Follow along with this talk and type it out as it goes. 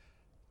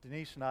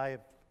Denise and I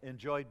have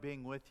enjoyed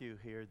being with you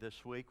here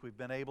this week. We've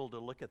been able to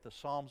look at the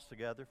Psalms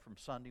together from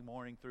Sunday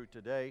morning through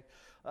today.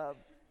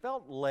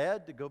 Felt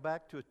led to go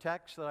back to a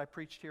text that I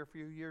preached here a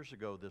few years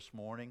ago this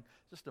morning,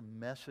 just a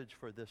message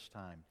for this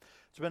time.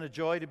 It's been a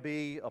joy to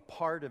be a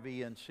part of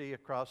ENC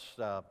across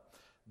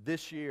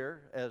this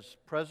year as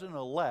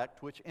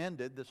president-elect, which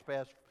ended this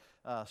past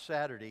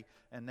Saturday,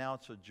 and now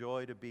it's a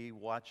joy to be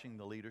watching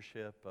the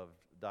leadership of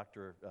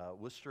Dr.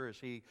 Worcester as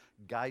he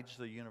guides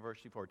the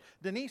university forward.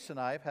 Denise and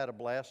I have had a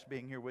blast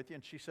being here with you,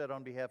 and she said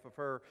on behalf of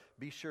her,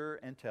 be sure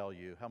and tell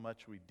you how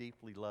much we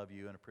deeply love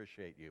you and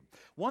appreciate you.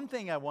 One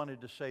thing I wanted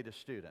to say to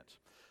students,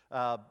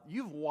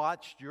 you've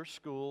watched your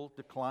school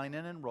decline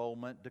in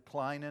enrollment,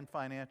 decline in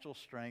financial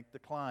strength,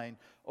 decline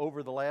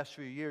over the last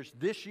few years.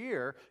 This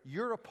year,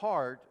 you're a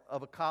part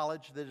of a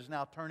college that is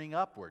now turning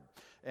upward.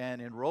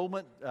 And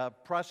enrollment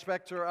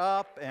prospects are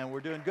up, and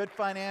we're doing good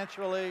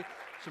financially.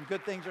 Some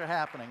good things are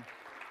happening.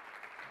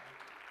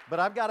 But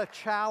I've got a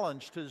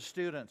challenge to the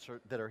students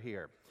that are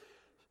here.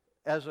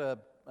 As a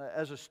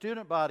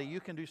student body, you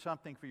can do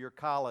something for your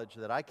college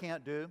that I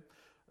can't do,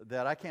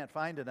 that I can't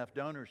find enough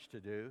donors to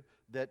do,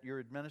 that your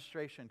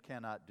administration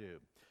cannot do.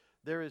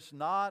 There is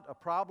not a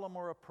problem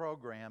or a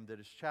program that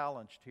is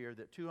challenged here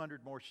that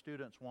 200 more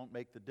students won't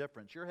make the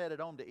difference. You're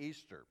headed home to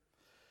Easter.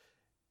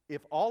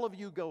 If all of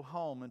you go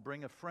home and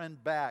bring a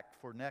friend back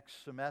for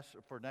next semester,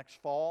 for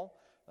next fall,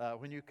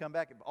 when you come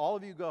back, if all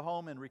of you go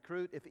home and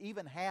recruit, if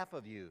even half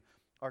of you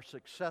are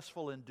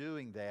successful in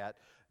doing that,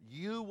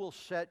 you will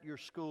set your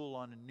school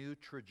on a new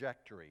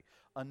trajectory.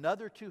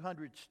 Another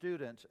 200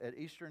 students at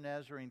Eastern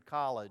Nazarene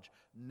College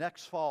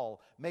next fall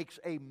makes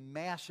a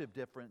massive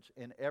difference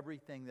in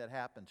everything that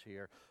happens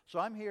here. So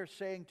I'm here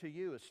saying to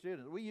you as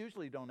students, we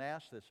usually don't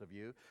ask this of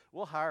you.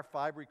 We'll hire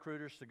 5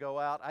 recruiters to go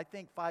out. I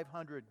think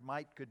 500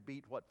 could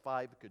beat what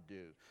 5 could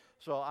do.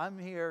 So I'm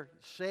here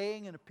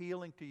saying and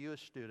appealing to you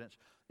as students,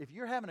 if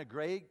you're having a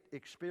great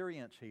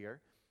experience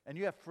here and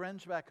you have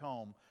friends back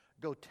home,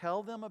 go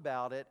tell them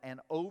about it,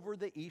 and over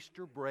the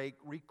Easter break,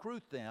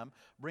 recruit them,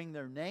 bring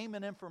their name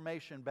and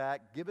information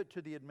back, give it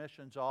to the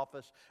admissions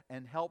office,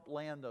 and help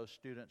land those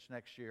students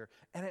next year.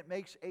 And it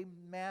makes a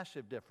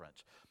massive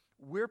difference.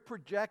 We're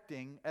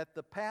projecting at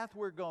the path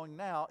we're going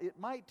now, it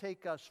might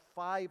take us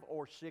 5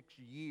 or 6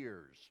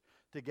 years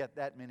to get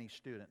that many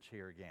students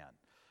here again.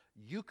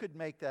 You could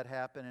make that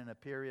happen in a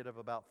period of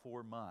about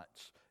 4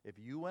 months if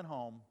you went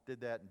home,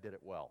 did that, and did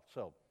it well.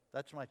 So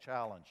that's my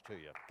challenge to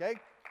you, okay?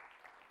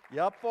 You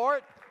up for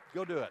it?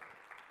 Go do it.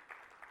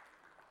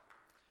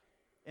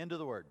 End of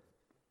the word.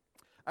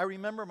 I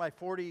remember my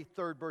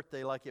 43rd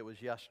birthday like it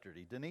was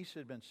yesterday. Denise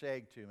had been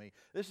saying to me,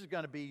 this is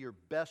going to be your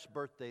best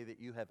birthday that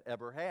you have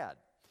ever had.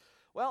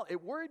 Well,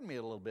 it worried me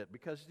a little bit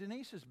because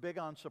Denise is big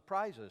on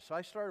surprises. So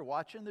I started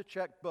watching the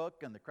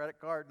checkbook and the credit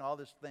card and all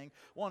this thing,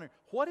 wondering,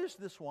 what is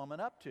this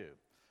woman up to?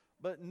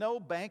 But no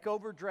bank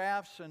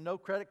overdrafts and no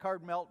credit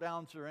card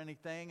meltdowns or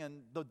anything,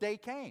 and the day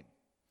came.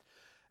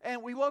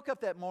 And we woke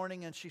up that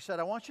morning and she said,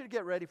 I want you to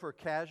get ready for a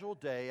casual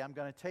day. I'm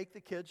going to take the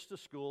kids to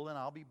school and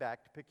I'll be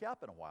back to pick you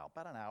up in a while.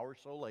 About an hour or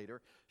so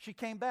later, she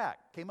came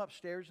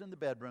upstairs in the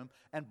bedroom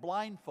and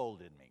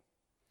blindfolded me.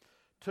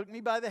 Took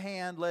me by the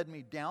hand, led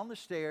me down the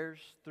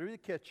stairs, through the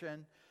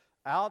kitchen,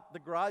 out the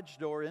garage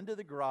door, into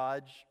the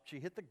garage.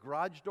 She hit the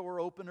garage door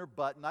opener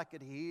button. I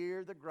could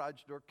hear the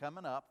garage door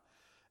coming up.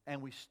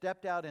 And we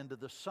stepped out into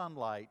the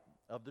sunlight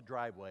of the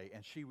driveway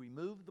and she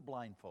removed the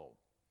blindfold.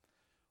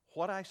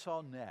 What I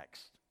saw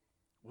next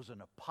was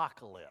an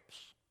apocalypse.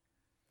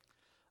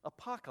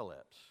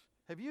 Apocalypse.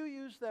 Have you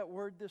used that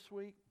word this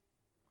week?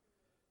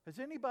 Has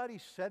anybody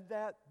said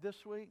that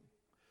this week?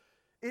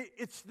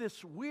 It's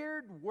this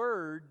weird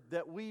word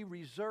that we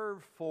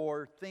reserve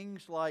for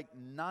things like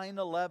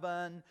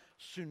 9/11,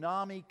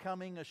 tsunami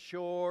coming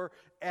ashore,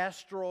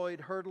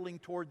 asteroid hurtling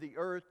toward the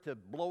earth to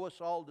blow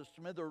us all to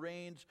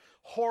smithereens,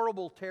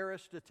 horrible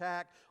terrorist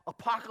attack,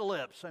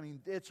 apocalypse. I mean,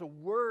 it's a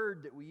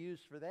word that we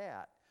use for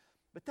that.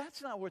 But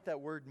that's not what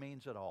that word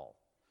means at all.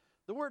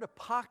 The word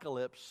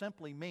apocalypse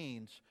simply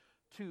means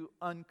to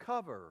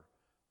uncover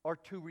or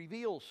to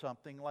reveal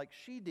something like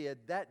she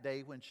did that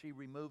day when she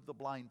removed the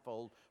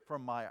blindfold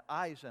from my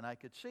eyes and I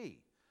could see.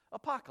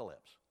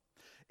 Apocalypse.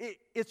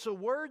 It's a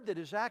word that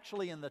is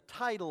actually in the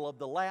title of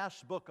the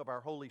last book of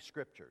our Holy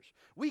Scriptures.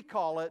 We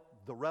call it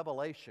the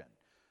Revelation.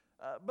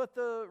 But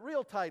the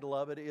real title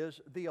of it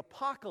is the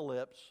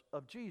Apocalypse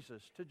of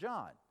Jesus to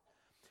John.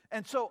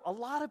 And so a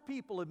lot of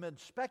people have been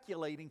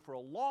speculating for a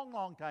long,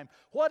 long time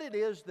what it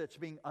is that's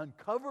being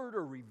uncovered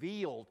or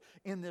revealed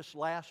in this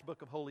last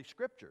book of Holy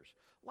Scriptures.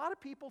 A lot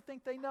of people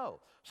think they know.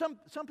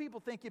 Some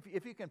people think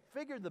if you can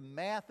figure the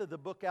math of the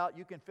book out,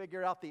 you can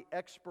figure out the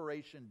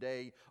expiration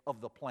day of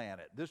the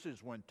planet. This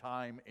is when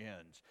time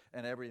ends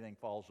and everything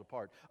falls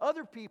apart.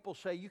 Other people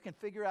say you can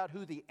figure out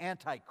who the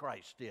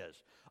Antichrist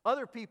is.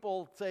 Other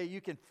people say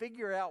you can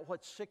figure out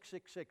what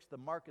 666, the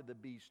mark of the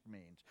beast,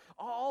 means.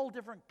 All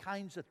different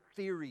kinds of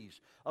theories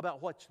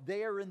about what's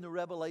there in the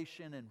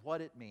Revelation and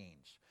what it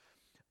means.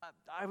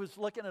 I was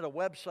looking at a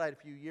website a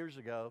few years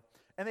ago,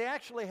 and they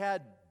actually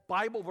had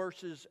Bible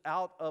verses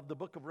out of the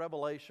book of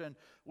Revelation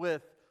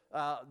with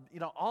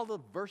all the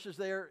verses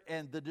there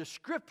and the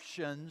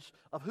descriptions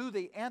of who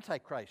the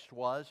Antichrist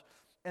was,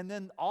 and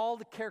then all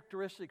the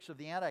characteristics of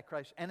the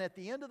Antichrist. And at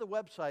the end of the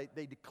website,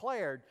 they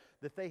declared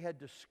that they had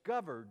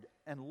discovered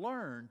and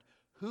learned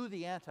who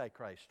the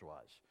Antichrist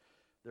was.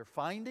 They're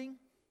finding,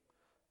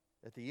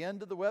 at the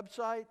end of the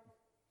website,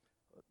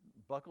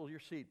 buckle your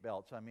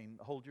seatbelts. I mean,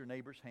 hold your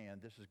neighbor's hand.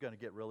 This is going to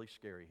get really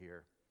scary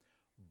here.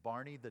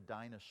 Barney the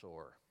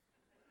dinosaur.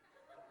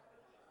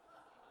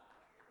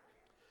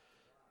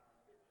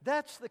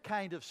 That's the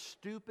kind of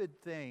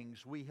stupid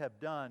things we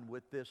have done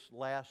with this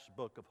last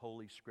book of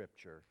Holy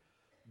Scripture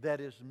that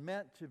is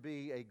meant to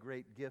be a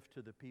great gift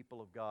to the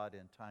people of God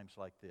in times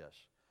like this.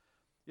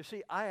 You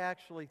see, I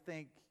actually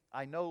think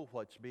I know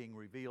what's being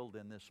revealed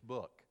in this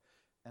book,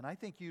 and I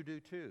think you do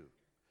too.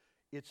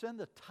 It's in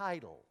the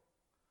title,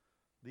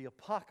 the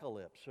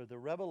apocalypse or the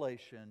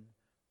revelation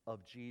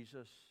of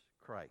Jesus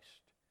Christ.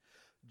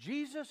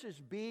 Jesus is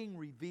being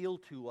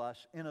revealed to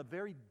us in a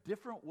very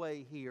different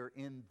way here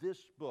in this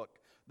book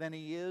than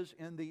he is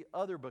in the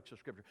other books of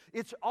Scripture.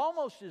 It's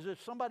almost as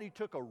if somebody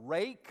took a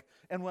rake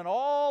and went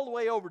all the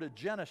way over to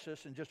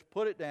Genesis and just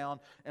put it down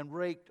and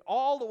raked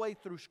all the way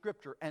through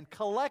Scripture and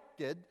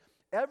collected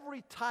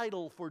every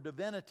title for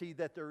divinity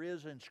that there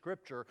is in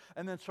Scripture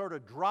and then sort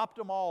of dropped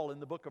them all in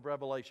the book of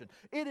Revelation.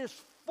 It is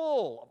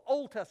full of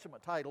Old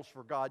Testament titles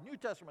for God, New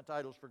Testament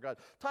titles for God,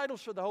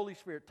 titles for the Holy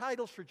Spirit,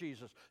 titles for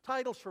Jesus,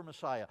 titles for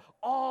Messiah.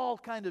 All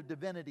kind of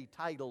divinity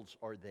titles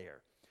are there.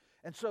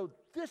 And so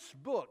this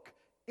book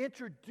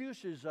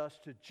introduces us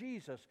to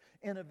Jesus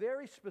in a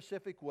very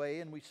specific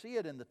way, and we see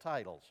it in the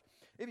titles.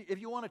 If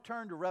you want to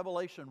turn to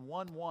Revelation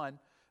 1:1,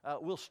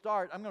 we'll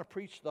start. I'm going to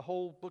preach the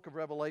whole book of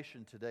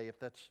Revelation today,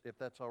 if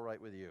that's all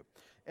right with you.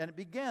 And it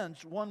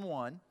begins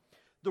 1:1,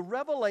 the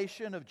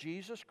revelation of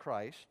Jesus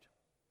Christ,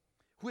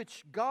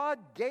 which God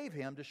gave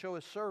him to show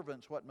his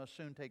servants what must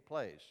soon take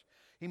place.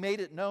 He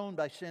made it known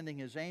by sending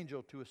his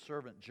angel to his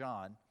servant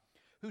John,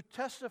 who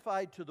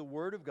testified to the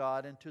word of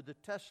God and to the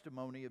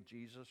testimony of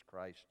Jesus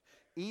Christ,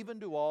 even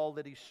to all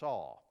that he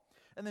saw.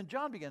 And then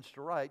John begins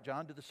to write,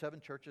 John to the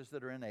 7 churches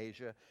that are in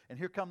Asia, and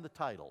here come the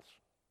titles.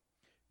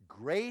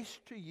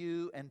 Grace to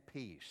you and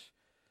peace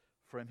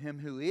from him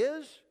who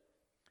is,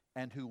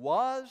 and who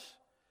was,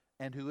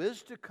 and who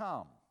is to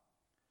come.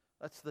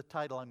 That's the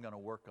title I'm going to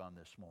work on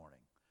this morning.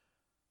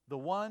 The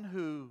one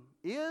who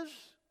is,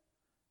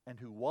 and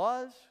who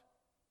was,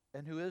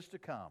 and who is to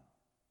come.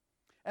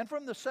 And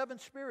from the 7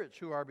 spirits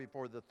who are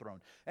before the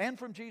throne. And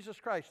from Jesus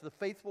Christ, the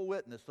faithful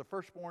witness, the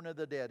firstborn of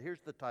the dead.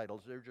 Here's the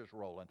titles, they're just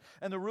rolling.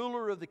 And the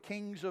ruler of the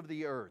kings of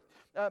the earth.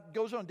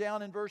 Goes on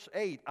down in verse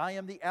 8. I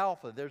am the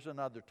Alpha, there's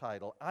another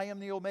title. I am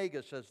the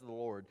Omega, says the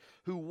Lord,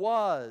 who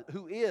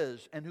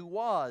is, and who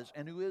was,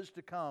 and who is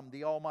to come,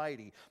 the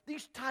Almighty.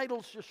 These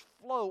titles just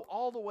flow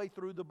all the way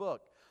through the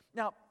book.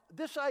 Now,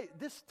 this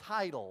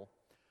title,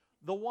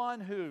 the one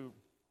who,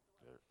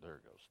 there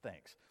it goes,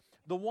 thanks.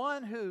 The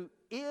one who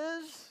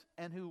is,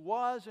 and who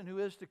was, and who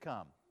is to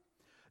come.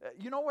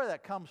 You know where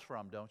that comes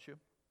from, don't you?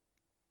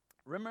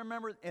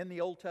 Remember in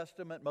the Old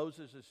Testament,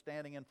 Moses is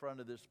standing in front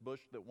of this bush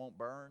that won't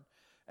burn,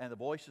 and the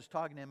voice is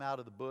talking to him out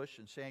of the bush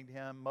and saying to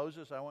him,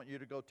 Moses, I want you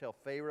to go tell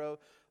Pharaoh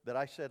that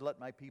I said, let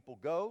my people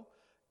go.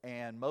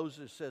 And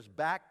Moses says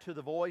back to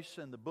the voice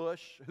in the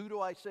bush, who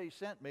do I say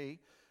sent me?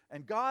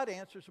 And God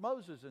answers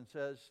Moses and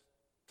says,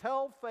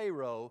 tell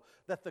Pharaoh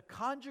that the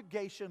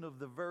conjugation of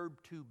the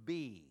verb to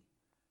be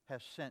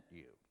has sent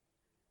you.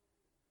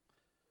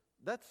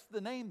 That's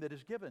the name that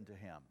is given to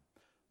him.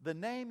 The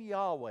name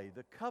Yahweh,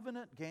 the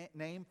covenant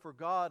name for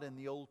God in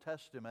the Old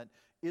Testament,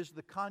 is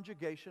the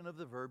conjugation of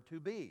the verb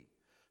to be.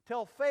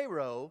 Tell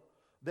Pharaoh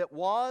that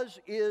was,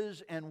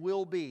 is, and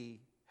will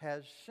be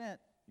has sent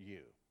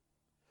you.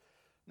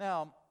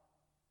 Now,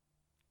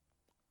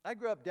 I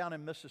grew up down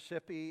in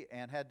Mississippi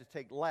and had to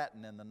take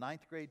Latin in the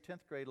 9th grade,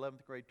 10th grade,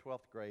 11th grade,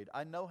 12th grade.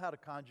 I know how to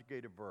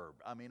conjugate a verb.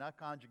 I mean, I've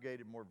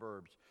conjugated more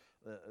verbs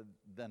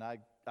than I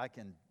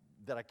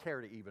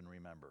care to even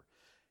remember.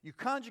 You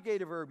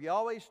conjugate a verb, you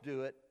always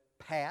do it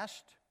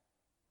past,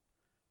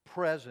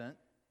 present,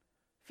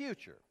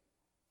 future.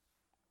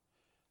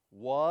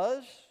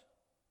 Was,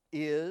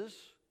 is,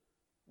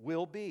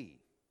 will be.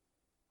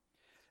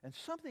 And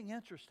something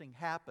interesting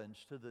happens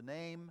to the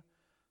name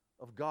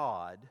of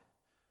God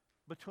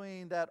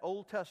between that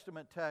Old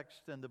Testament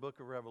text and the book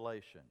of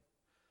Revelation.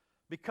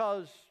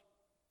 Because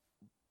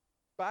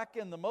back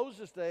in the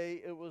Moses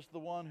day, it was the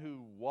one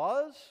who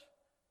was,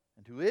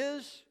 and who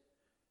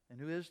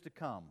is to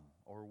come,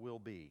 or will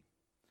be.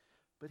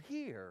 But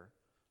here,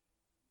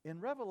 in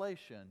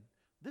Revelation,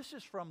 this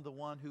is from the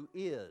one who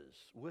is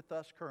with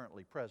us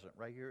currently, present,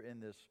 right here in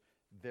this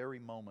very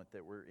moment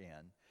that we're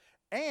in,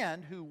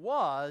 and who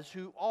was,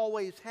 who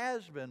always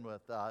has been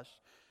with us,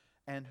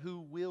 and who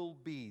will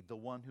be, the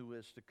one who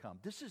is to come.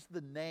 This is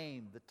the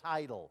name, the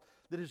title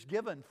that is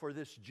given for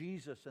this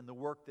Jesus and the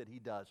work that he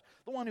does.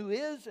 The one who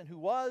is, and who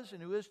was,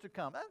 and who is to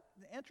come. That's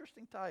an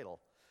interesting title.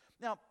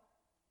 Now,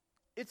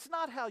 it's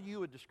not how you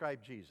would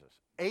describe Jesus.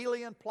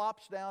 Alien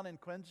plops down in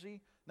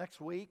Quincy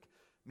next week,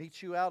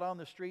 meets you out on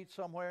the street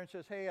somewhere and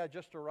says, hey, I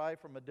just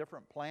arrived from a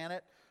different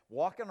planet,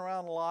 walking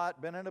around a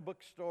lot, been in a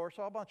bookstore,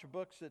 saw a bunch of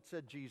books that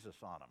said Jesus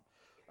on them.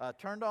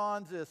 Turned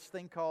on this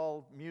thing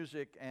called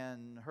music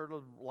and heard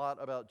a lot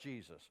about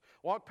Jesus.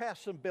 Walked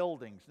past some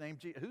buildings named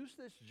Jesus. Who's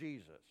this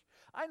Jesus?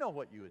 I know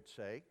what you would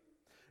say.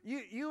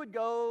 You would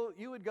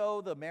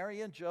go the Mary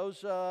and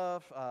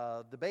Joseph,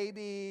 the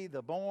baby,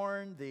 the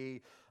born,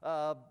 the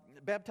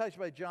baptized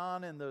by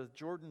John in the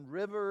Jordan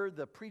River,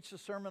 the preached the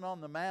Sermon on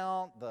the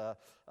Mount, the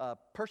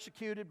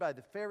persecuted by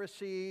the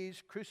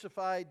Pharisees,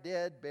 crucified,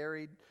 dead,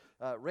 buried,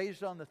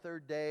 raised on the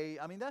third day.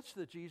 I mean, that's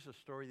the Jesus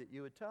story that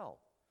you would tell.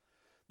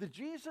 The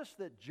Jesus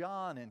that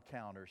John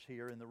encounters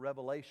here in the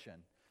Revelation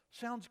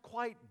sounds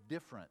quite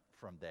different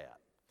from that.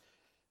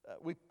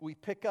 We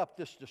pick up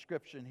this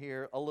description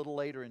here a little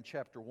later in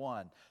chapter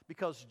 1.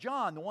 Because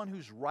John, the one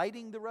who's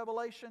writing the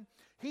Revelation,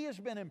 he has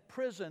been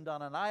imprisoned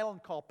on an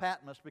island called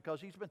Patmos because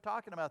he's been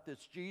talking about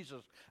this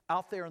Jesus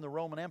out there in the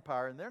Roman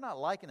Empire, and they're not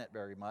liking it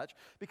very much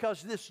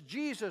because this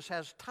Jesus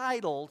has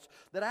titles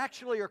that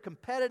actually are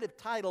competitive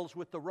titles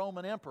with the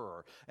Roman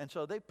emperor. And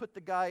so they put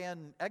the guy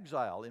in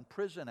exile, in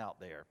prison out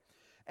there.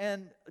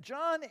 And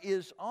John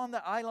is on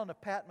the island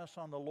of Patmos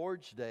on the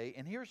Lord's Day,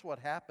 and here's what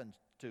happens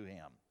to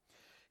him.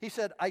 He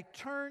said, I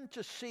turned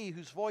to see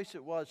whose voice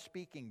it was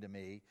speaking to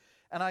me,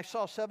 and I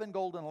saw 7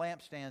 golden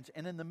lampstands,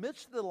 and in the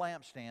midst of the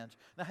lampstands,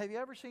 now have you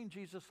ever seen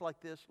Jesus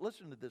like this?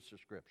 Listen to this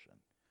description.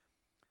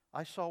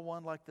 I saw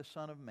one like the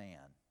Son of Man,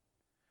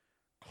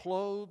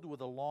 clothed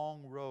with a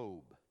long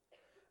robe,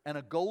 and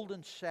a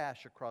golden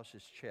sash across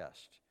his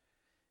chest.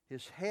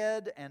 His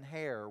head and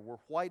hair were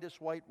white as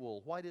white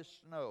wool, white as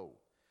snow.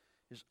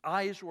 His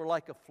eyes were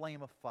like a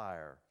flame of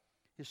fire.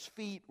 His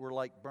feet were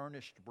like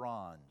burnished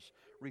bronze,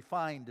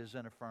 refined as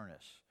in a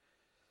furnace.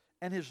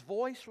 And his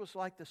voice was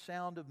like the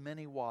sound of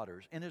many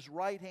waters. In his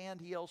right hand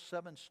he held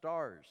 7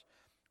 stars.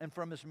 And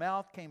from his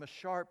mouth came a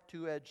sharp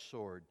 2-edged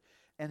sword.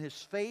 And his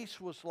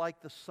face was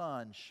like the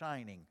sun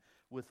shining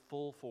with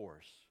full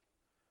force.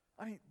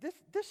 I mean,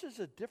 this is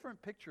a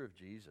different picture of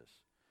Jesus.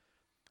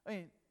 I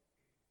mean,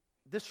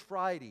 this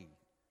Friday,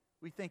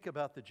 we think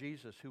about the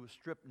Jesus who was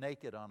stripped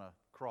naked on a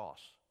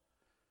cross.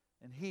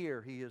 And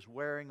here he is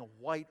wearing a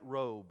white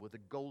robe with a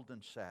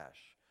golden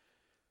sash.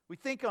 We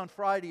think on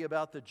Friday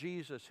about the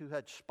Jesus who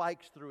had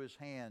spikes through his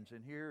hands,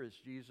 and here is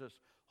Jesus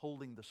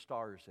holding the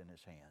stars in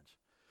his hands.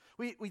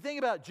 We think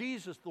about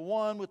Jesus, the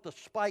one with the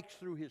spikes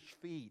through his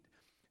feet.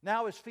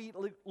 Now his feet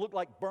look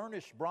like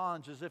burnished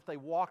bronze as if they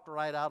walked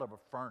right out of a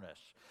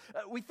furnace.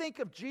 We think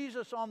of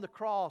Jesus on the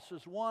cross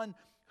as one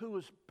who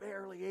was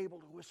barely able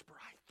to whisper,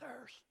 I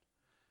thirst.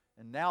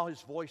 And now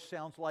his voice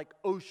sounds like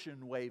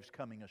ocean waves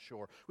coming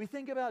ashore. We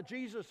think about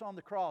Jesus on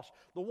the cross,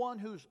 the one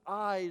whose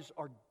eyes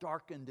are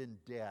darkened in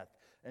death.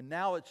 And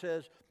now it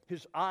says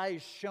his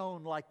eyes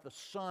shone like the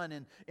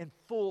sun in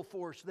full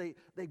force. They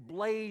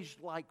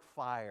blazed like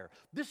fire.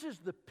 This is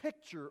the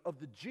picture of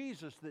the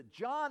Jesus that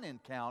John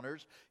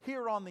encounters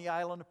here on the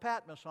island of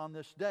Patmos on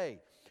this day.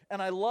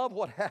 And I love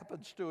what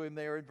happens to him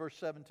there in verse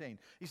 17.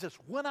 He says,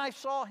 when I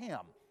saw him,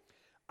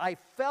 I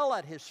fell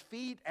at his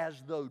feet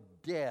as though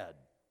dead.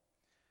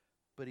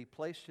 But he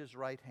placed his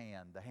right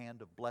hand, the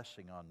hand of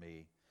blessing, on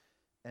me,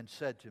 and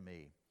said to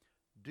me,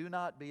 do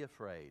not be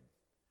afraid,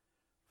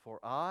 for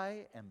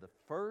I am the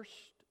first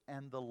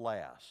and the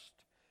last.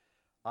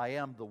 I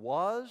am the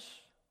was,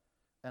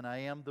 and I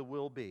am the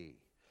will be.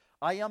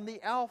 I am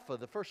the Alpha,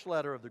 the first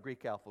letter of the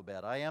Greek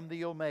alphabet. I am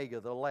the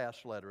Omega, the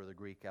last letter of the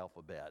Greek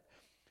alphabet.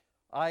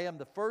 I am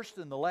the first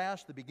and the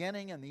last, the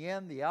beginning and the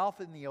end, the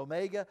Alpha and the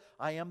Omega.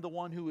 I am the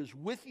one who is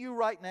with you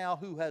right now,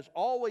 who has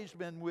always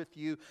been with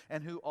you,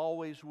 and who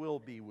always will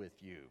be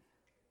with you.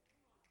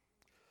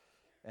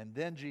 And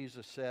then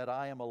Jesus said,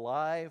 I am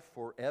alive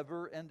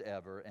forever and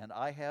ever, and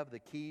I have the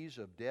keys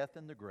of death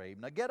and the grave.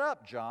 Now get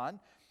up, John,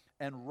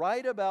 and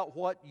write about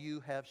what you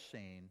have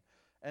seen.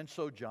 And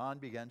so John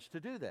begins to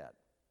do that.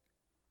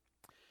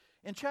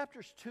 In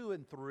chapters 2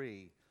 and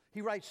 3, he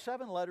writes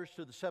 7 letters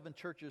to the 7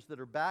 churches that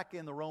are back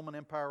in the Roman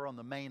Empire on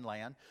the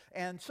mainland.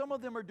 And some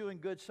of them are doing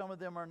good, some of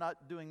them are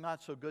not doing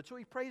not so good. So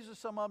he praises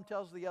some of them,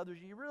 tells the others,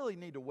 you really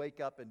need to wake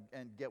up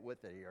and get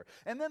with it here.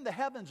 And then the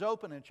heavens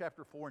open in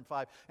chapter 4 and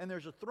 5. And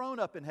there's a throne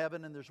up in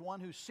heaven, and there's one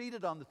who's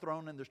seated on the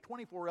throne. And there's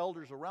 24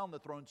 elders around the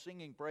throne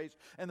singing praise.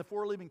 And the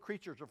 4 living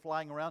creatures are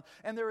flying around.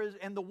 And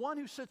the one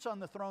who sits on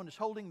the throne is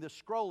holding this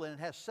scroll, and it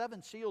has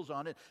 7 seals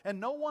on it. And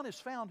no one is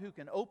found who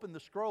can open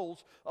the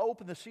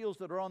seals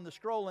that are on the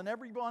scroll. And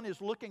everyone is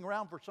looking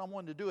around for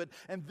someone to do it.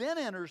 And then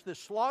enters this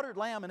slaughtered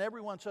lamb, and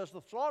everyone says,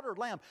 the slaughtered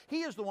lamb,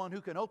 he is the one who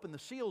can open the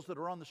seals that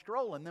are on the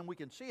scroll, and then we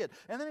can see it.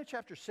 And then in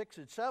chapter 6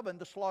 and 7,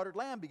 the slaughtered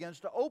lamb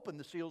begins to open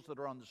the seals that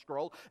are on the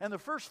scroll. And the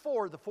first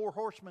 4, the 4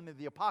 horsemen of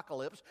the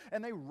apocalypse,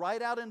 and they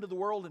ride out into the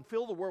world and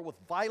fill the world with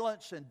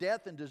violence and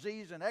death and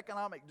disease and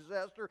economic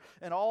disaster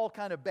and all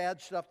kind of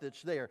bad stuff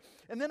that's there.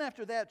 And then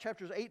after that,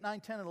 chapters 8, 9,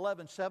 10, and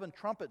 11, 7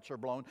 trumpets are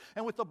blown.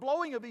 And with the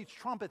blowing of each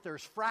trumpet,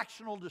 there's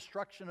fractional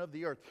destruction of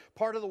the earth.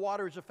 Part of the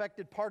water is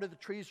affected, part of the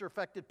trees are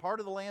affected, part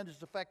of the land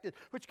is affected,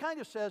 which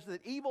kind of says that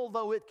evil,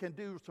 though it can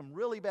do some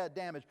really bad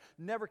damage,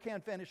 never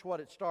can finish what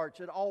it starts.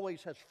 It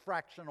always has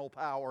fractional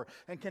power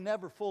and can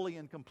never fully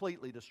and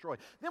completely destroy.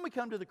 Then we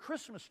come to the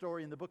Christmas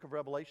story in the book of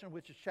Revelation,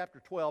 which is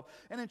chapter 12.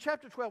 And in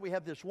chapter 12, we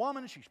have this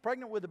woman. She's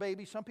pregnant with a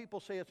baby. Some people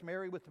say it's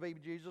Mary with the baby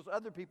Jesus.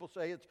 Other people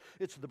say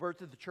it's the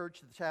birth of the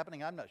church that's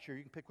happening. I'm not sure.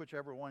 You can pick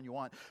whichever one you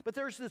want. But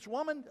there's this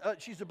woman.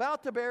 She's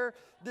about to bear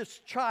this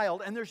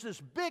child, and there's this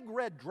big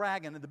red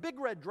dragon. And the big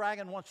red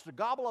dragon wants to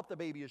gobble up the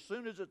baby as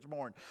soon as it's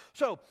born.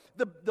 So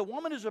the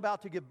woman is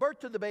about to give birth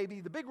to the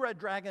baby. The big red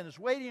dragon is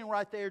waiting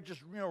right there,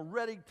 just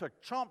ready to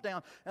chomp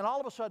down. And all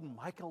of a sudden,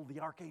 Michael, the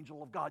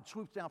archangel of God,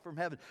 swoops down from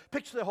heaven,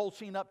 picks the whole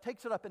scene up,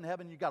 takes it up in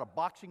heaven. You got a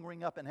boxing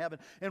ring up in heaven.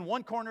 In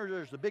one corner,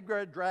 there's the big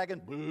red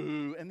dragon,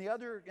 boo. In the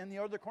other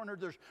corner,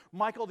 there's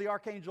Michael, the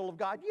archangel of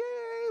God.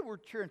 Yay! We're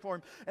cheering for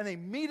him. And they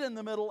meet in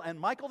the middle, and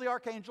Michael, the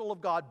archangel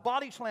of God,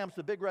 body slams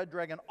the big red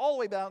dragon all the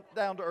way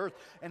down to earth.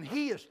 And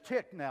he is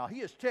ticked now. He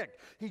is ticked.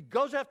 He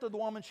goes after the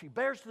woman. She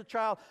bears the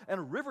child, and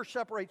a river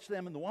separates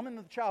them, and the woman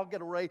and the child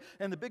get away,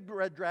 and the big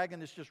red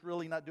dragon is just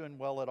really not doing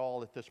well at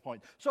all at this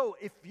point. So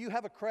if you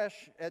have a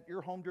creche at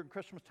your home during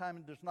Christmas time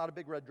and there's not a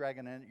big red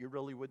dragon in it, you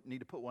really would need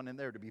to put one in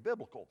there to be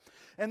biblical.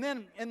 And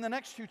then in the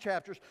next two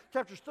chapters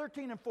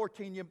 13 and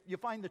 14, you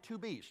find the two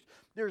beasts.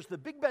 There's the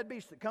big bad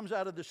beast that comes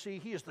out of the sea.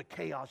 He is the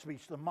chaos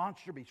beast, the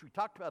monster beast. We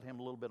talked about him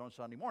a little bit on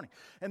Sunday morning.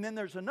 And then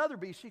there's another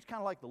beast. He's kind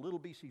of like the little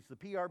beast. He's the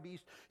PR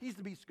beast. He's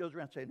the beast that goes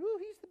around saying, "Ooh,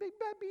 he's the big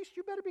bad beast.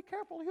 You better be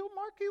careful. He'll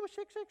mark you with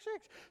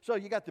 666. So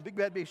you got the big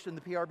bad beast and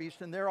the PR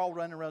beast, and they're all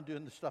running around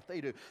doing the stuff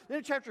they do. Then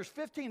in chapters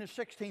 15 and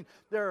 16,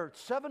 there are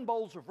 7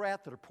 bowls of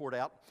wrath that are poured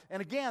out.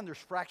 And again, there's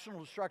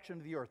fractional destruction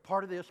of the earth.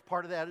 Part of this,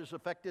 part of that is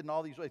affected in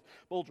all these ways.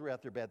 Bowls of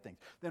wrath, they're bad things.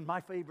 Then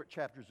my favorite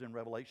chapters in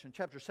Revelation,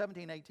 chapters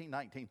 17, 18,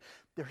 19,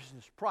 there's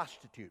this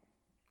prostitute.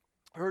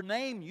 Her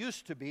name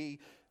used to be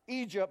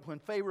Egypt when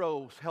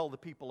Pharaoh held the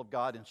people of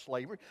God in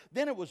slavery.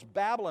 Then it was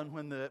Babylon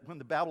when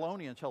the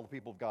Babylonians held the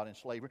people of God in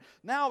slavery.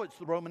 Now it's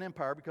the Roman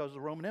Empire because the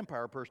Roman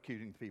Empire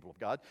persecuting the people of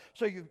God.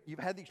 So you've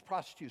had these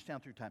prostitutes down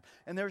through time.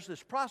 And there's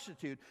this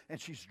prostitute, and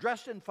she's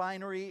dressed in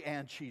finery,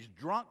 and she's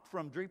drunk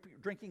from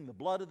drinking the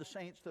blood of the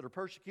saints that are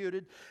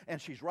persecuted.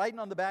 And she's riding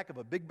on the back of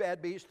a big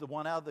bad beast, the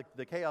one out of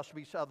the chaos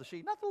beast out of the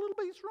sea. Not the little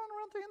beast running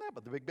around saying that,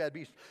 but the big bad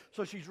beast.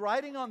 So she's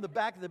riding on the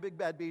back of the big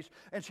bad beast,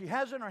 and she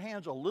has in her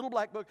hands a little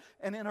black book,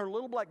 and in her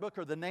little black book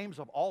are the names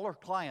of all her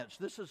clients.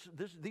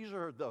 These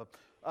are the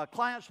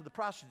clients of the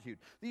prostitute.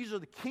 These are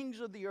the kings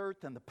of the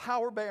earth and the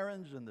power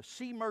barons and the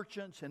sea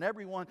merchants and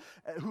everyone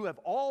who have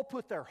all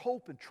put their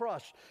hope and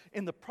trust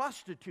in the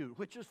prostitute,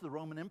 which is the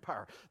Roman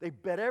Empire. They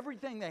bet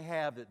everything they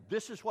have that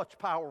this is what's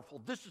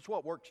powerful, this is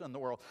what works in the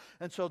world.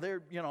 And so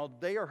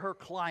they are her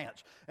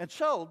clients. And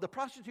so the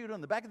prostitute on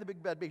the back of the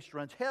big bad beast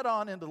runs head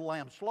on into the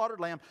lamb, slaughtered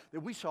lamb that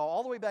we saw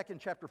all the way back in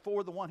chapter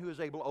 4, the one who is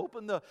able to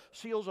open the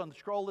seals on the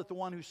scroll, that the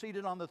one who's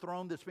seated on the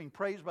throne that's being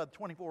praised by the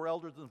 24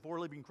 elders and the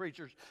 4 living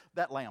creatures,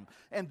 that lamb.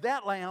 And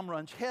that lamb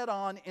runs head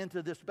on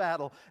into this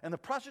battle. And the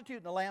prostitute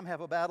and the lamb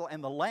have a battle,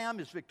 and the lamb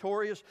is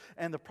victorious,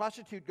 and the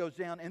prostitute goes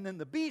down, and then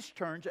the beast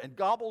turns and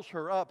gobbles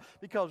her up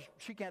because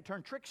she can't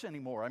turn tricks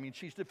anymore. I mean,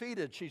 she's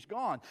defeated. She's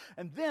gone.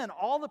 And then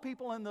all the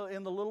people in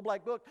the little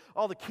black book,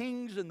 all the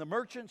kings and the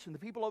merchants and the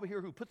people over here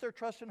who put their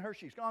trust in her,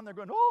 she's gone. They're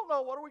going, oh,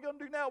 no, what are we going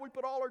to do now? We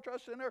put all our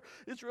trust in her.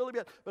 It's really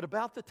bad. But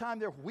about the time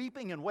they're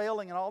weeping and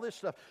wailing and all this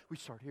stuff, we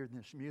start hearing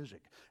this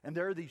music. And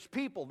there are these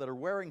people that are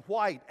wearing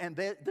white, and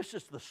this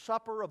is the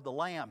supper of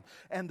the Lamb.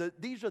 And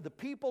these are the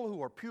people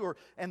who are pure,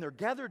 and they're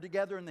gathered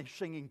together, and they're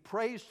singing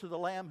praise to the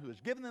Lamb who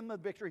has given them the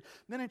victory.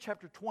 Then in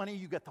chapter 20,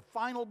 you get the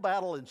final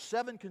battle in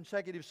 7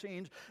 consecutive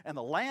scenes, and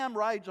the Lamb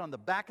rides on the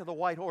back of the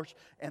white horse,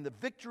 and the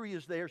victory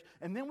is theirs.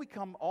 And then we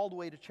come all the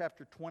way to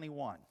chapter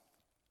 21.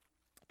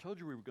 I told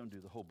you we were going to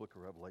do the whole book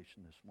of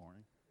Revelation this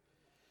morning.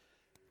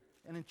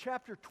 And in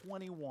chapter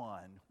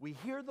 21, we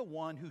hear the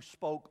one who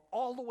spoke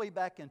all the way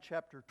back in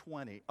chapter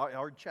 20,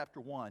 or chapter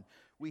 1.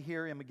 We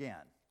hear him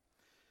again.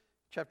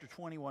 Chapter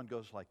 21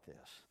 goes like this.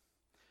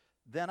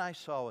 Then I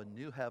saw a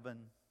new heaven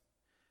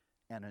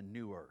and a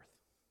new earth.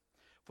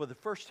 For the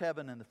first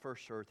heaven and the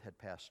first earth had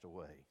passed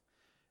away,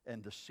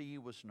 and the sea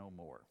was no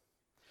more.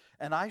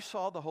 And I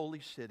saw the holy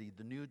city,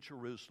 the new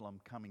Jerusalem,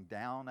 coming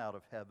down out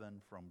of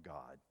heaven from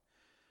God,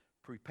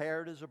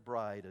 prepared as a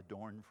bride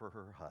adorned for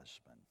her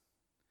husband.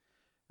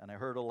 And I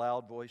heard a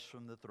loud voice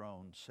from the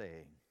throne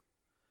saying,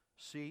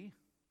 see,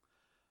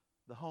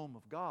 the home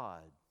of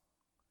God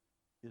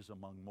is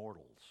among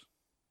mortals.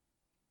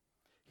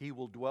 He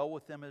will dwell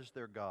with them as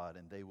their God,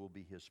 and they will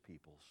be his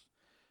peoples.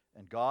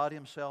 And God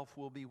himself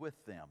will be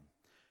with them,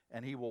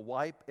 and he will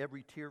wipe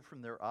every tear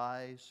from their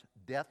eyes.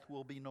 Death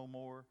will be no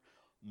more.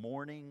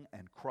 Mourning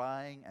and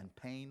crying and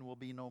pain will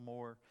be no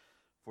more,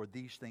 for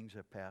these things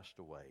have passed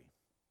away.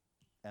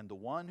 And the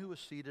one who was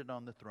seated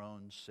on the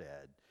throne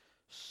said,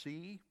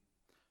 see,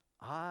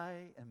 I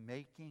am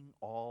making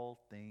all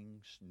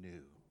things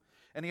new.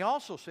 And he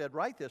also said,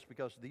 write this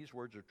because these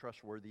words are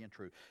trustworthy and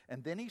true.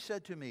 And then he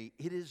said to me,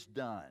 it is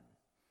done.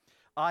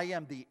 I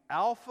am the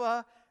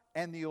Alpha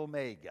and the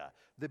Omega,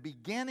 the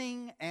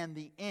beginning and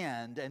the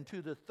end, and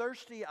to the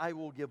thirsty I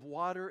will give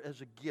water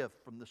as a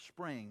gift from the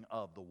spring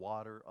of the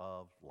water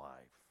of life.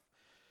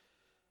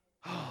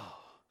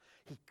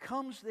 He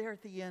comes there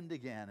at the end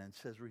again and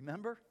says,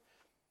 remember,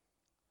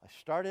 I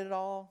started it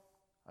all,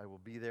 I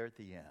will be there at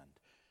the end.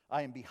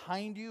 I am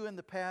behind you in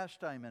the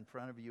past, I am in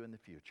front of you in the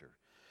future.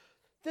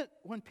 That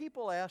when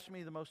people ask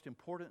me the most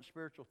important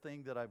spiritual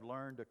thing that I've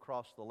learned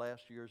across the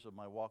last years of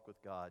my walk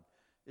with God,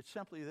 it's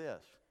simply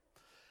this.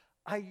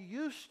 I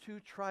used to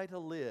try to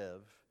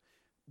live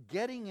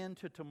getting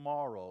into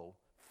tomorrow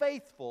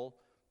faithful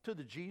to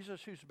the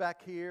Jesus who's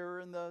back here,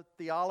 and the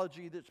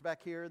theology that's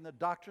back here, and the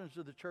doctrines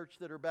of the church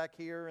that are back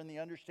here, and the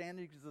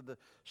understandings of the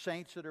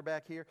saints that are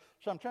back here.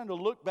 So I'm trying to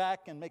look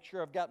back and make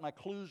sure I've got my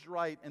clues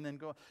right and then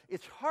go.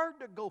 It's hard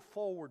to go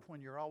forward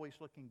when you're always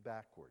looking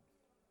backward.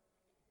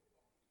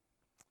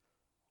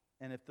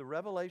 And if the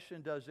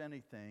revelation does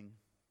anything,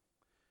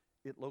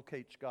 it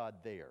locates God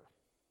there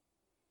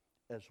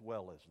as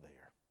well as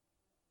there.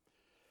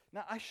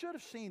 Now, I should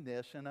have seen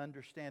this in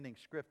understanding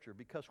Scripture,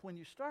 because when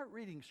you start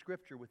reading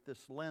Scripture with this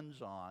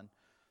lens on,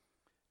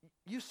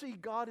 you see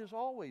God has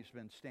always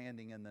been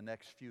standing in the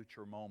next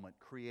future moment,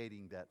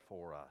 creating that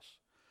for us.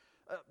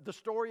 The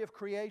story of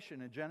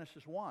creation in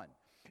Genesis 1.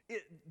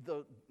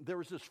 There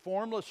was this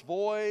formless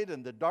void,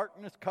 and the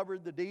darkness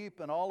covered the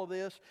deep, and all of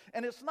this.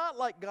 And it's not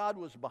like God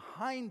was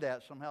behind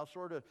that somehow,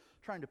 sort of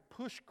trying to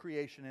push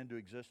creation into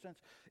existence.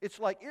 It's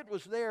like it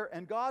was there,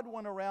 and God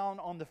went around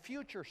on the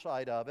future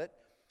side of it,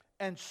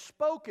 and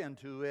spoke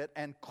into it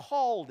and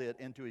called it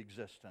into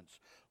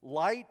existence.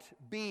 Light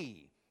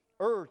be,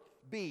 earth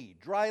be,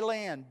 dry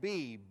land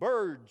be,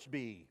 birds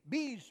be,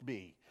 bees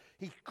be.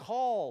 He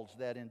calls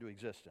that into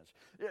existence.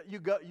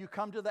 You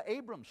come to the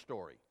Abram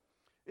story.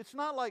 It's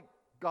not like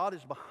God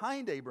is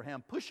behind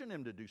Abraham, pushing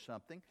him to do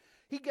something.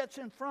 He gets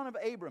in front of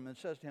Abram and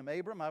says to him,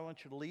 Abram, I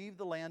want you to leave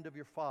the land of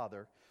your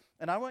father,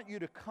 and I want you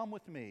to come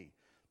with me,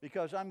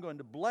 because I'm going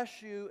to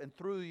bless you, and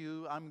through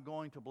you, I'm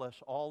going to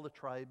bless all the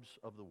tribes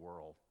of the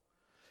world.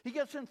 He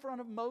gets in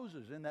front of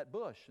Moses in that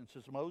bush and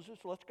says, Moses,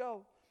 let's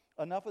go.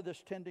 Enough of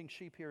this tending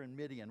sheep here in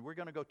Midian. We're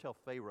going to go tell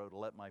Pharaoh to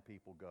let my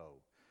people go.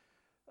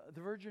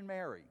 The Virgin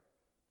Mary.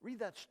 Read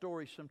that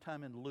story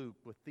sometime in Luke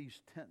with these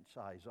tense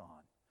eyes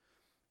on.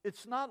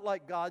 It's not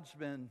like God's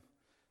been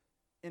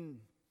in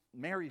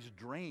Mary's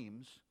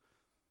dreams.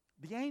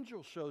 The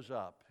angel shows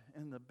up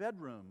in the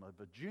bedroom of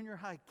a junior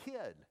high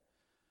kid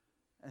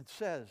and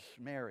says,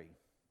 Mary,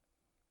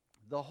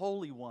 the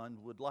Holy One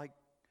would like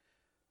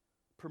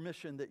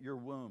permission that your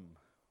womb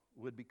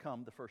would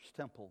become the first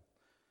temple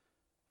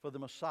for the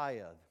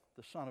Messiah,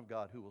 the Son of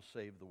God, who will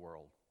save the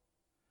world.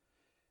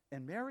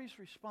 And Mary's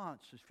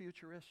response is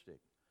futuristic.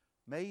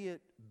 May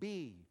it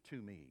be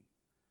to me,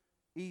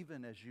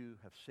 even as you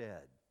have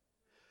said.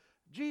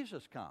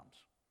 Jesus comes.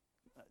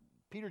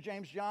 Peter,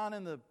 James, John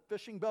in the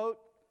fishing boat.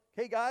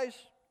 Hey guys,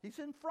 he's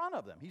in front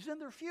of them. He's in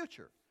their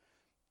future.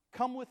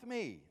 Come with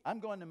me. I'm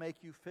going to make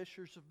you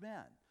fishers of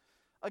men.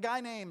 A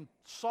guy named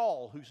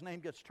Saul, whose name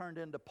gets turned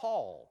into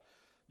Paul.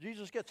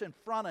 Jesus gets in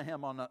front of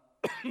him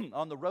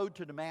on the road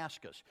to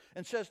Damascus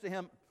and says to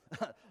him,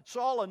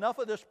 Saul, enough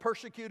of this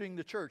persecuting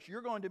the church.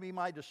 You're going to be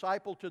my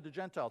disciple to the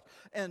Gentiles.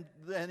 And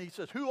then he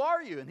says, who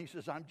are you? And he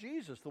says, I'm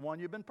Jesus, the one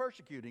you've been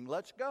persecuting.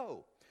 Let's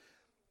go.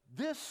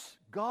 This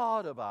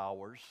God of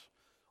ours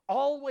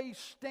always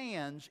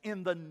stands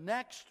in the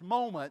next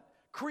moment,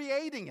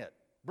 creating it,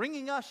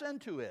 bringing us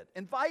into it,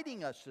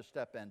 inviting us to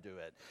step into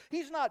it.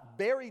 He's not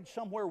buried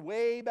somewhere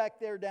way back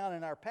there down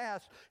in our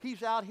past.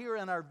 He's out here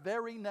in our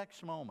very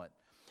next moment.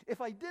 If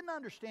I didn't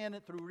understand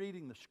it through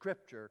reading the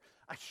Scripture,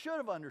 I should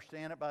have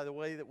understood it by the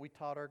way that we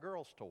taught our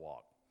girls to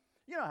walk.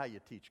 You know how you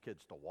teach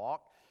kids to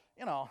walk.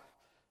 You know,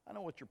 I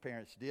know what your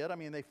parents did. I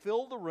mean, they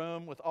filled the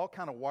room with all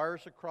kind of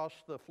wires across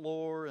the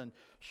floor and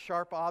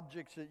sharp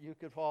objects that you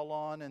could fall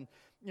on. And,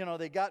 you know,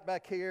 they got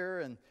back here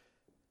and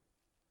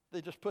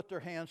they just put their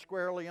hand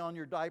squarely on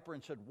your diaper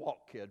and said,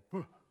 walk, kid.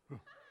 Yeah.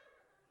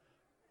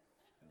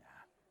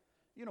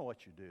 You know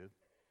what you do.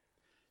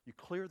 You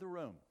clear the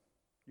room.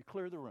 You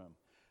clear the room.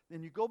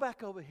 Then you go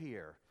back over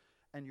here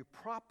and you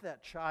prop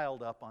that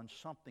child up on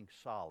something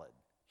solid,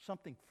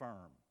 something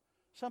firm,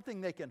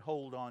 something they can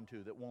hold on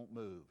to that won't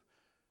move.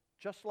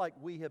 Just like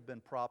we have been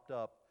propped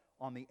up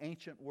on the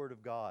ancient Word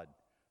of God,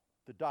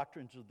 the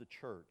doctrines of the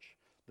church,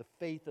 the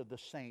faith of the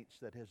saints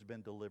that has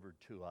been delivered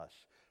to us.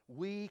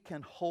 We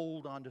can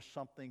hold on to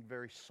something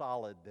very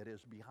solid that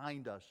is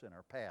behind us in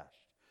our past.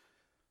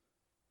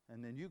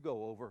 And then you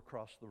go over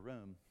across the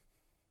room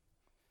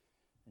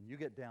and you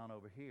get down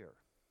over here.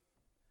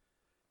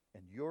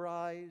 And your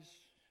eyes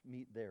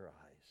meet their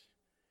eyes.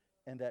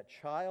 And that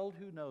child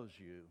who knows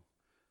you,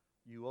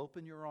 you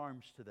open your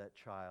arms to that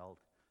child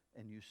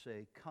and you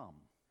say, come.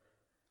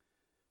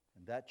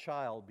 And that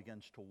child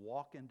begins to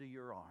walk into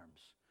your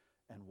arms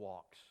and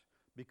walks.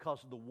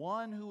 Because the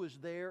one who is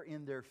there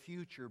in their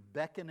future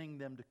beckoning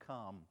them to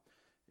come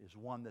is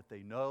one that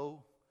they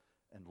know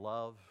and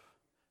love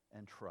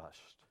and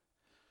trust.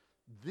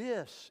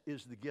 This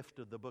is the gift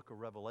of the book of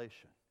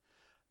Revelation.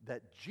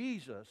 that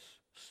Jesus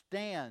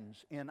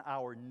stands in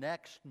our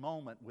next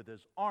moment with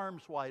his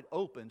arms wide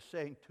open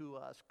saying to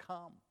us,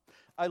 come.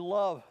 I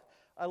love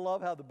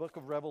how the book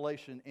of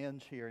Revelation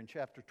ends here in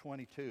chapter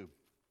 22.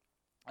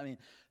 I mean,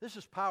 this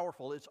is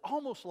powerful. It's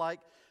almost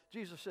like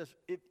Jesus says,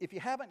 if you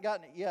haven't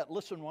gotten it yet,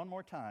 listen one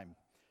more time.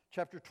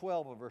 Chapter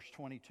 12 of verse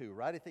 22,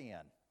 right at the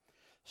end.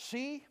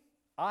 See,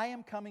 I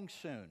am coming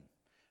soon.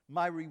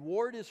 My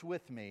reward is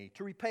with me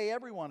to repay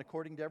everyone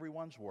according to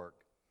everyone's work.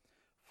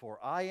 For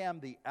I am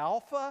the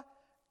Alpha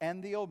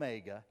and the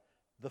Omega,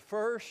 the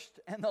first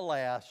and the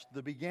last,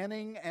 the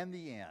beginning and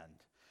the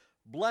end.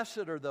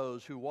 Blessed are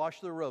those who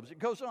wash their robes. It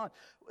goes on.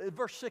 In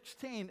verse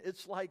 16,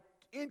 it's like,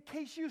 in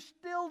case you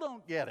still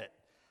don't get it.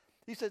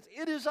 He says,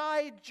 it is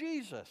I,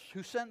 Jesus,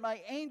 who sent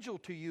my angel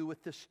to you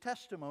with this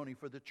testimony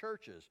for the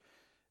churches.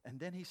 And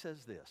then he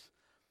says this,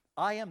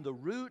 I am the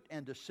root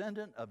and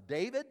descendant of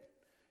David.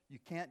 You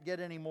can't get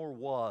any more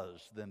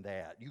was than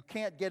that. You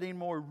can't get any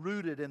more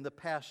rooted in the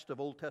past of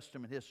Old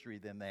Testament history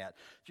than that.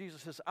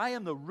 Jesus says, I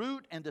am the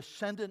root and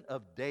descendant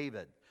of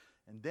David.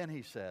 And then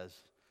he says,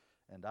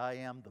 and I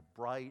am the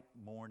bright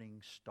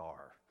morning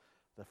star,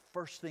 the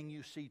first thing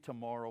you see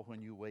tomorrow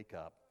when you wake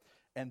up.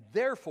 And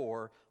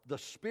therefore, the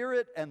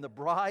Spirit and the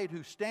bride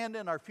who stand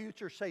in our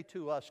future say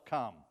to us,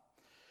 come.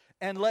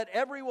 And let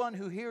everyone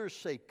who hears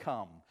say,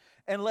 come.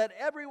 And let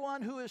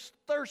everyone who is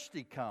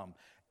thirsty come.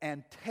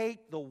 And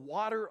take the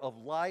water of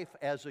life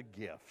as a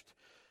gift.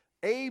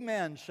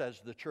 Amen,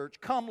 says the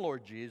church. Come,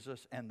 Lord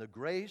Jesus, and the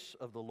grace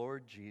of the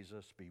Lord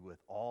Jesus be with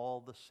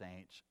all the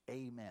saints.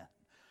 Amen.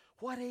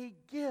 What a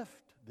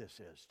gift this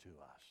is to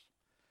us.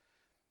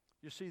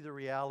 You see, the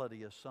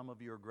reality is some of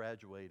you are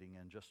graduating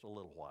in just a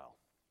little while.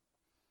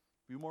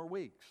 A few more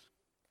weeks.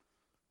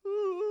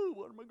 Ooh,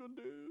 what am I going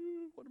to do?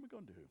 What am I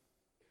going to do?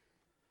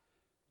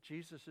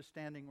 Jesus is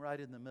standing right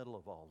in the middle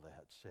of all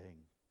that, saying,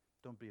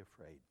 don't be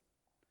afraid.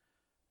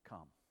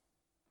 Come.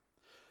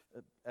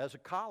 As a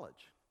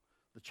college,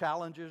 the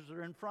challenges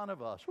are in front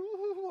of us.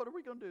 Ooh, what are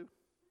we going to do?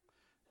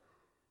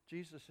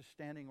 Jesus is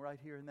standing right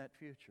here in that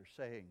future,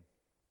 saying,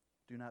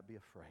 do not be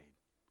afraid.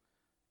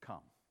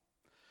 Come.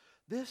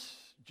 This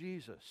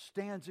Jesus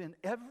stands in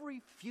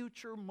every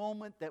future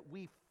moment that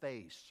we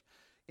face,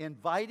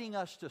 inviting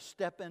us to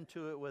step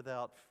into it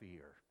without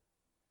fear.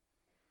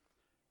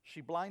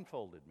 She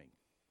blindfolded me,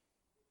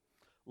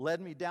 led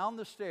me down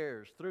the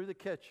stairs, through the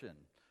kitchen,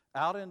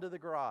 out into the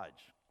garage,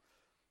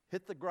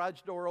 hit the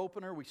garage door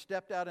opener. We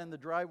stepped out in the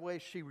driveway.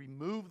 She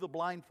removed the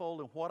blindfold,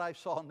 and what I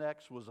saw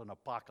next was an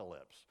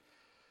apocalypse.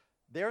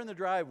 There in the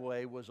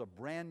driveway was a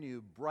brand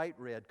new bright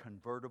red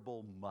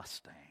convertible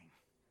Mustang.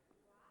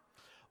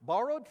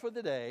 Borrowed for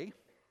the day.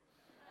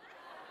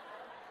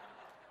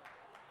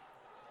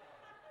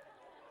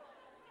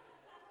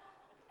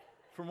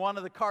 From one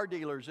of the car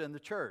dealers in the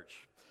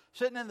church.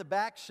 Sitting in the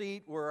back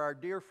seat were our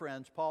dear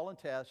friends, Paul and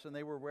Tess, and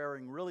they were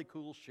wearing really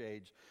cool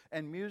shades,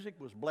 and music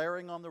was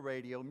blaring on the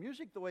radio,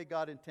 music the way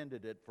God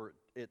intended it for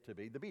it to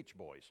be, the Beach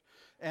Boys.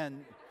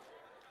 And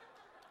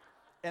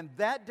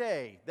that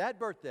day, that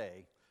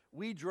birthday,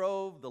 we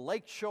drove the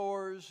lake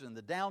shores and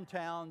the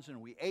downtowns,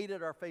 and we ate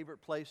at our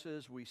favorite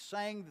places. We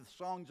sang the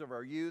songs of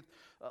our youth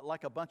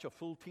like a bunch of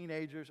fool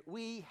teenagers.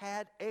 We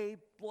had a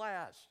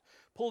blast.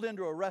 Pulled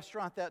into a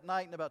restaurant that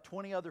night, and about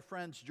 20 other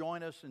friends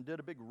joined us and did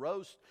a big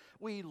roast.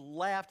 We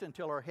laughed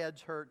until our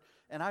heads hurt.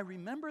 And I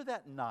remember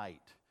that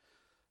night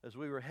as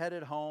we were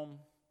headed home,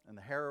 and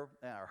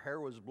our hair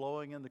was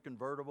blowing in the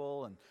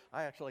convertible, and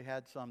I actually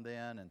had some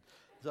then. And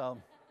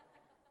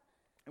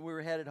we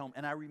were headed home,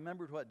 and I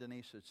remembered what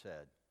Denise had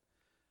said.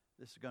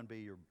 This is going to be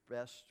your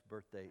best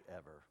birthday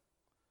ever.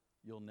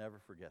 You'll never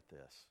forget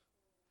this.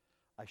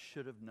 I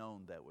should have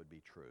known that would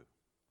be true.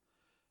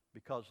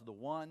 Because the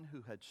one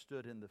who had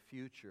stood in the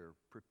future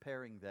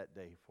preparing that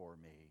day for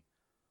me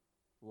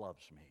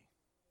loves me.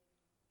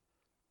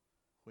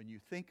 When you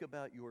think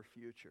about your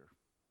future,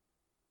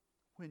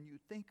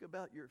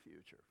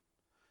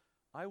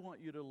 I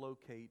want you to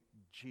locate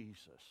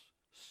Jesus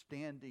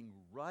standing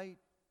right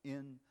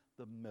in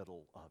the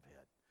middle of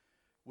it,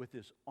 with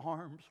his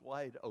arms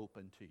wide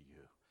open to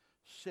you,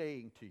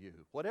 saying to you,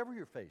 whatever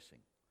you're facing,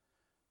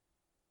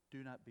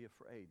 do not be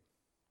afraid.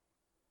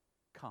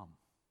 Come.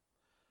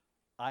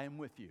 I am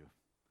with you,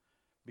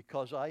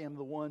 because I am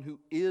the one who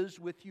is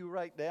with you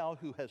right now,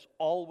 who has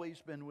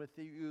always been with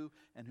you,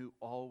 and who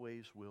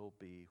always will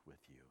be with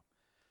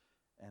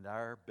you. And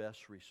our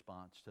best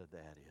response to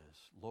that is,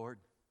 Lord,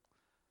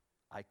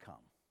 I come.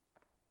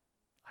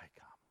 I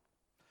come.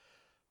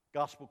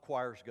 Gospel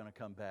choir is going to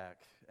come back,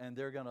 and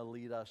they're going to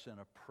lead us in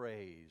a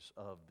praise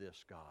of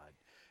this God.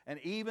 And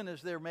even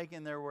as they're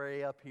making their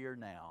way up here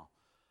now,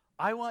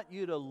 I want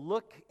you to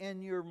look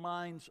in your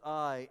mind's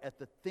eye at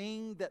the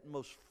thing that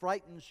most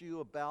frightens you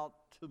about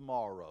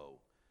tomorrow.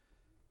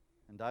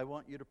 And I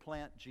want you to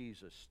plant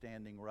Jesus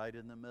standing right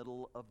in the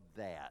middle of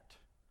that,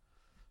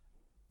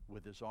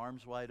 with his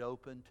arms wide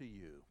open to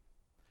you.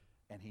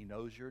 And he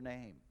knows your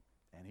name,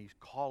 and he's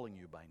calling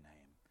you by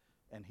name.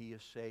 And he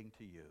is saying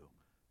to you,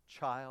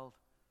 child,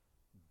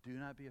 do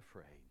not be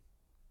afraid.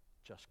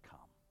 Just come.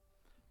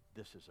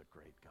 This is a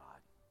great God.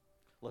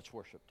 Let's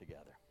worship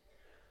together.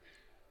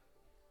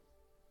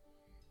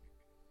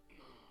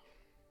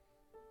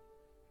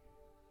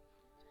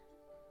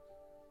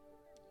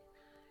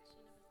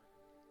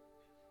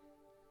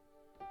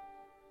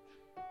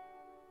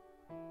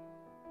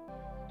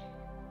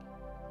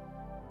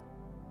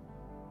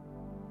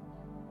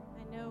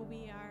 I know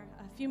we are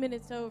a few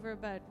minutes over,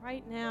 but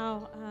right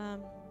now,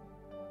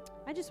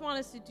 I just want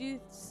us to do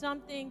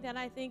something that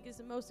I think is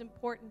the most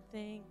important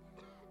thing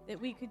that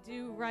we could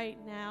do right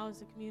now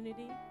as a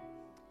community.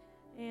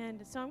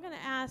 And so I'm going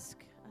to ask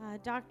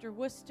Dr.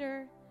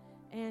 Worcester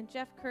and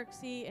Jeff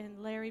Kirksey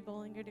and Larry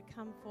Bollinger to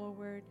come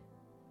forward.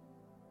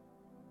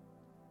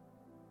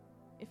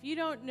 If you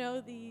don't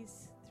know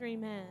these three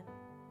men,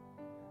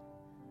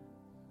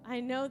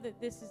 I know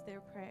that this is their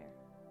prayer.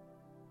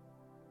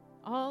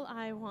 All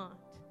I want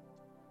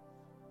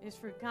is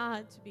for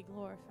God to be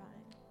glorified,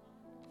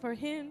 for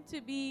him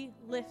to be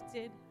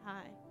lifted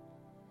high.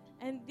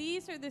 And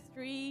these are the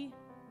three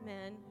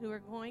men who are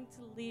going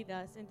to lead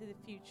us into the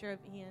future of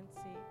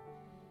ENC.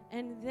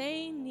 And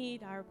they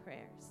need our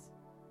prayers.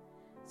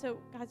 So,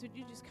 guys, would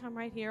you just come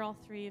right here, all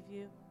three of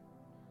you?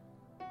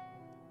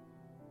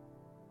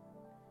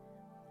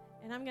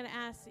 And I'm going to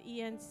ask the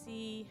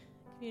ENC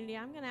community,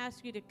 I'm going to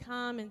ask you to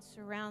come and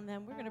surround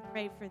them. We're going to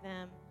pray for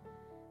them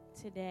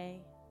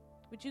today.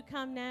 Would you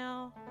come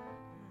now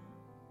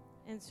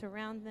and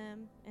surround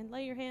them and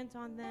lay your hands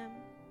on them?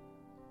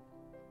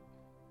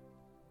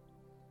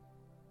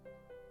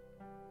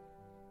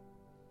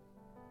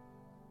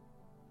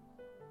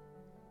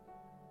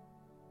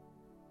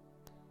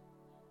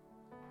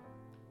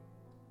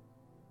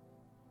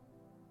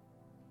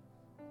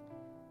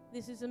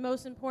 This is the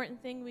most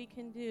important thing we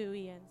can do,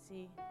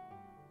 ENC.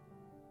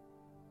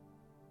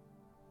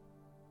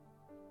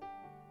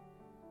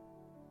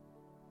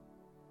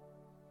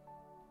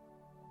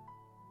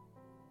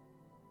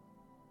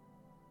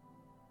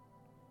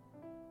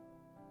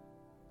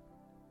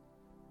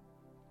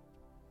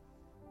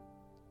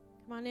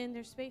 Come on in.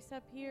 There's space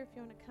up here if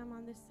you want to come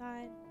on this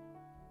side.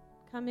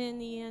 Come in,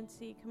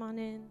 ENC. Come on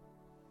in.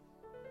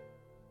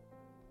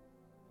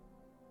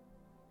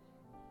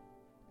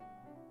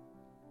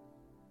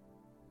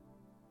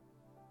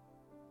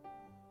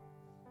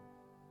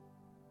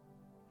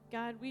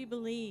 God, we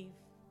believe.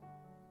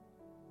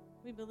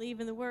 We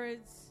believe in the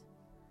words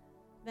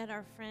that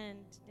our friend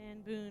Dan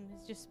Boone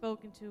has just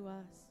spoken to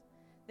us.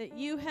 That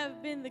you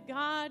have been the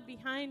God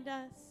behind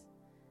us.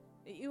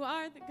 That you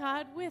are the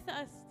God with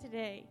us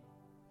today.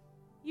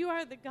 You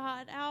are the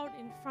God out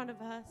in front of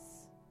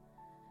us,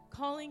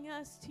 calling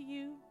us to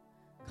you,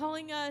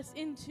 calling us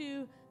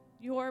into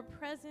your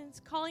presence,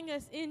 calling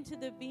us into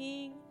the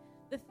being,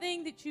 the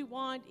thing that you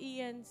want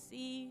ENC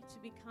to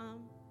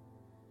become.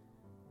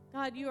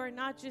 God, you are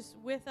not just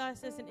with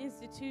us as an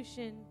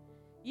institution.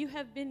 You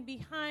have been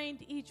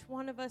behind each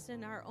one of us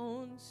in our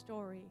own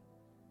story,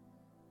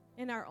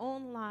 in our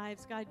own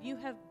lives. God, you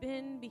have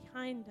been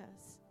behind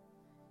us.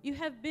 You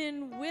have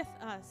been with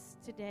us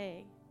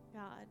today,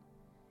 God.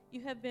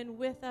 You have been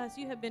with us.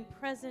 You have been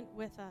present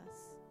with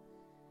us.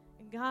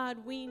 And God,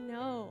 we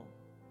know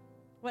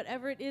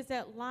whatever it is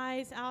that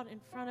lies out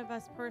in front of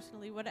us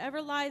personally,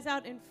 whatever lies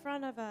out in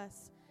front of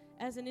us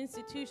as an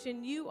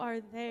institution, you are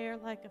there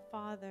like a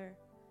father.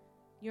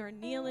 You're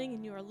kneeling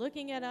and you are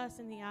looking at us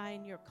in the eye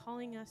and you're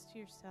calling us to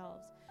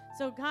yourselves.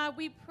 So God,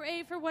 we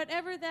pray for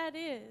whatever that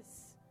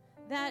is,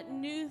 that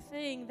new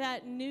thing,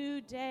 that new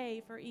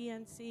day for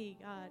ENC,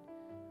 God.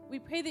 We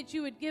pray that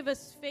you would give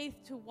us faith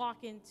to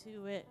walk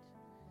into it.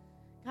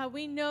 God,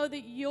 we know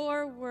that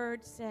your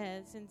word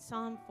says in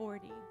Psalm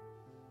 40,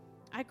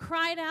 I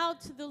cried out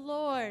to the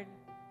Lord,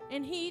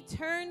 and he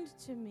turned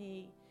to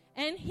me,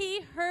 and he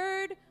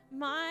heard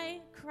my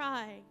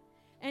cry,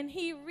 and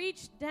he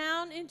reached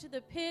down into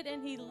the pit,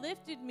 and he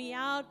lifted me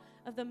out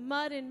of the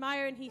mud and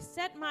mire, and he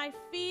set my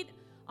feet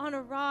on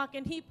a rock,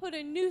 and he put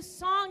a new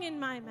song in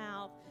my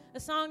mouth, a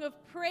song of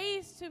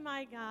praise to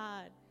my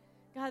God.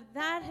 God,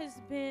 that has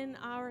been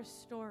our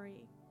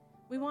story.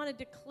 We want to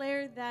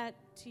declare that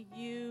to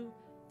you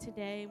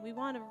today. We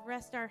want to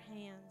rest our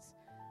hands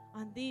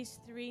on these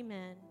three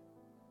men,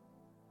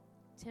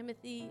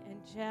 Timothy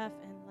and Jeff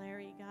and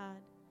Larry, God.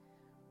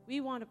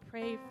 We want to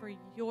pray for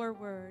your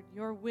word,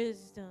 your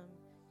wisdom,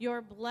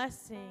 your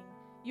blessing,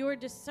 your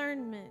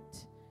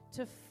discernment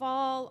to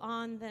fall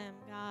on them,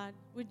 God.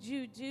 Would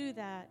you do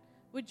that?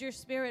 Would your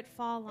spirit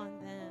fall on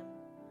them?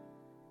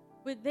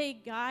 Would they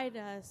guide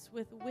us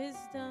with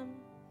wisdom?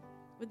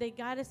 Would they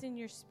guide us in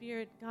your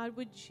spirit? God,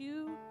 would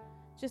you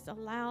just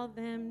allow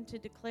them to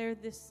declare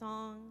this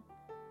song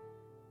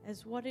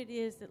as what it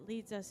is that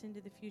leads us into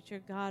the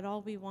future? God,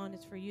 all we want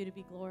is for you to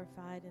be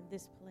glorified in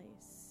this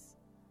place.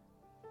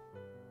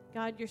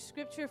 God, your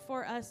scripture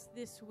for us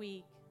this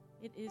week,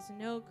 it is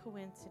no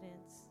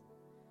coincidence.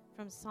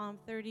 From Psalm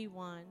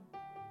 31,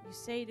 you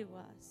say to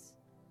us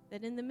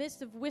that in the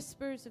midst of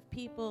whispers of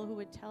people who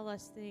would tell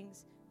us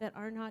things that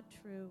are not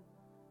true,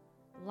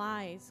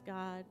 lies,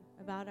 God,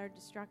 about our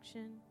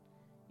destruction,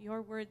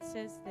 your word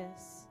says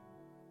this,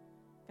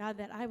 God,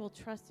 that I will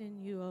trust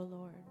in you, O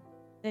Lord.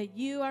 that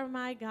you are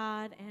my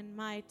God and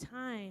my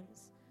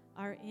times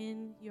are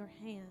in your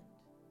hand.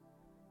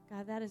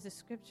 God, that is a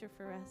scripture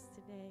for us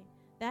today.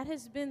 That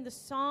has been the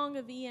song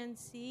of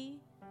ENC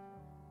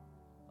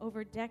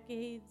over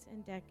decades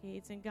and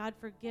decades. And God,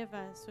 forgive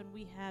us when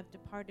we have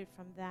departed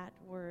from that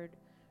word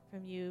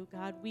from you.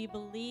 God, we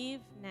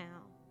believe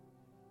now.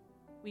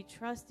 We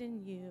trust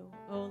in you,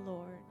 O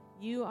Lord.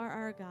 You are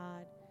our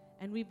God,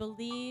 and we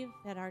believe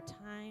that our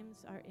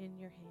times are in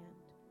your hand.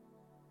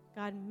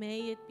 God,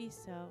 may it be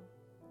so.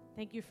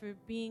 Thank you for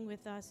being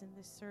with us in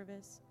this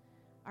service.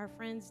 Our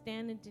friends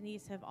Dan and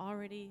Denise have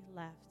already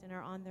left and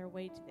are on their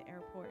way to the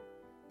airport.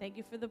 Thank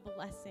you for the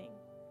blessing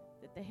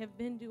that they have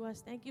been to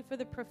us. Thank you for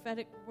the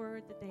prophetic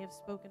word that they have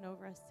spoken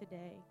over us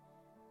today.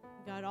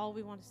 God, all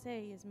we want to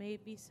say is may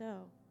it be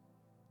so.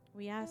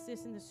 We ask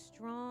this in the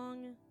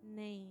strong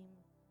name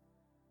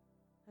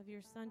of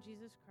your Son,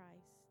 Jesus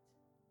Christ.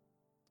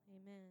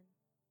 Amen.